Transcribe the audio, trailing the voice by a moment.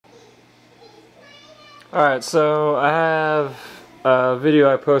Alright, so I have a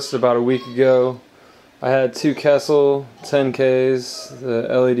video I posted about a week ago. I had two Kessil 10Ks, the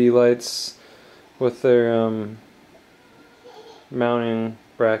LED lights with their mounting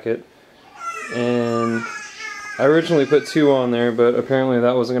bracket, and I originally put two on there, but apparently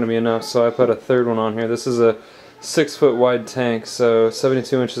that wasn't going to be enough, so I put a third one on here. This is a 6-foot wide tank, so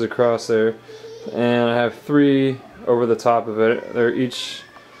 72 inches across there, and I have three over the top of it. They're each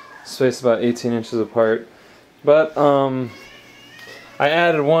spaced about 18 inches apart. But I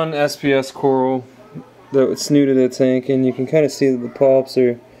added one SPS coral that's new to the tank, and you can kind of see that the polyps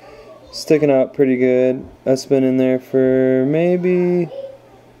are sticking out pretty good. That's been in there for maybe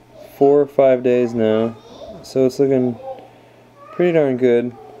 4 or 5 days now, so it's looking pretty darn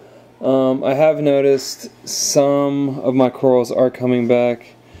good. I have noticed some of my corals are coming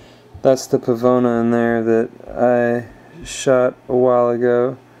back. That's the pavona in there that I shot a while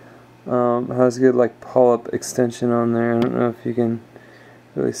ago. Has a good like polyp extension on there. I don't know if you can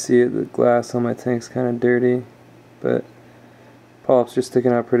really see it. The glass on my tank's kind of dirty, but polyps are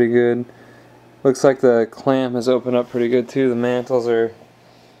sticking out pretty good. Looks like the clamp has opened up pretty good too. The mantles are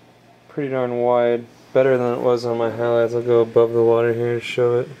pretty darn wide, better than it was on my halides. I'll go above the water here to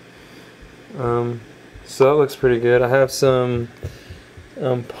show it. So that looks pretty good. I have some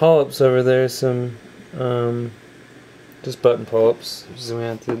polyps over there, some just button polyps,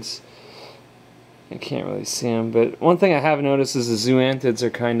 zoanthids. I can't really see them, but one thing I have noticed is the zoanthids are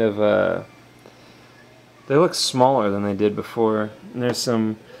kind of, they look smaller than they did before. And there's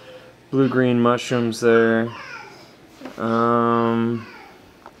some blue-green mushrooms there.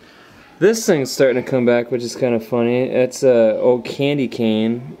 This thing's starting to come back, which is kind of funny. It's a old candy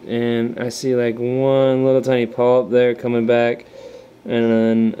cane, and I see like one little tiny polyp there coming back, and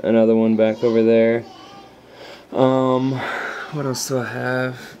then another one back over there. What else do I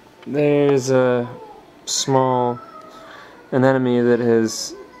have? There's a small anemone that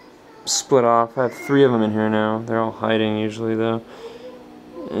has split off. I have 3 of them in here now. They're all hiding usually though.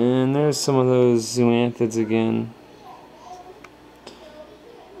 And there's some of those zoanthids again.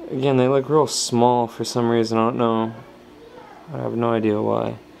 Again, they look real small for some reason. I don't know. I have no idea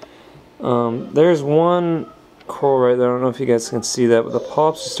why. There's one coral right there. I don't know if you guys can see that, but the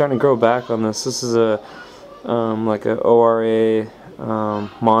polyps are starting to grow back on this. This is a like a ORA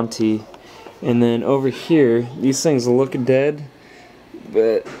Monty, and then over here these things look dead,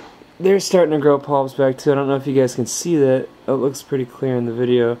 but they're starting to grow polyps back too. I don't know if you guys can see that. It looks pretty clear in the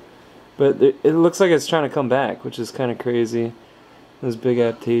video, but it looks like it's trying to come back, which is kind of crazy. There's big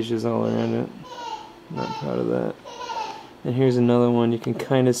aptasias all around it. I'm not proud of that. And here's another one. You can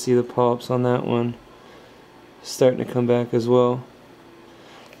kind of see the polyps on that one starting to come back as well.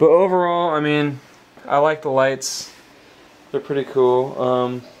 But overall, I mean, I like the lights. They're pretty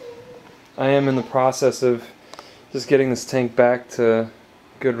cool. I am in the process of just getting this tank back to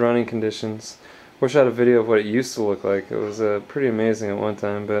good running conditions. Wish I had a video of what it used to look like. It was pretty amazing at one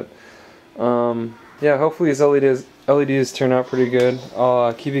time. But yeah, hopefully these LEDs turn out pretty good.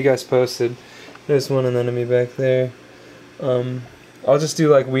 I'll keep you guys posted. There's one anemone back there. I'll just do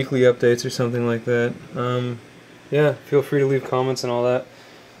like weekly updates or something like that. Yeah, feel free to leave comments and all that.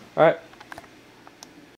 Alright.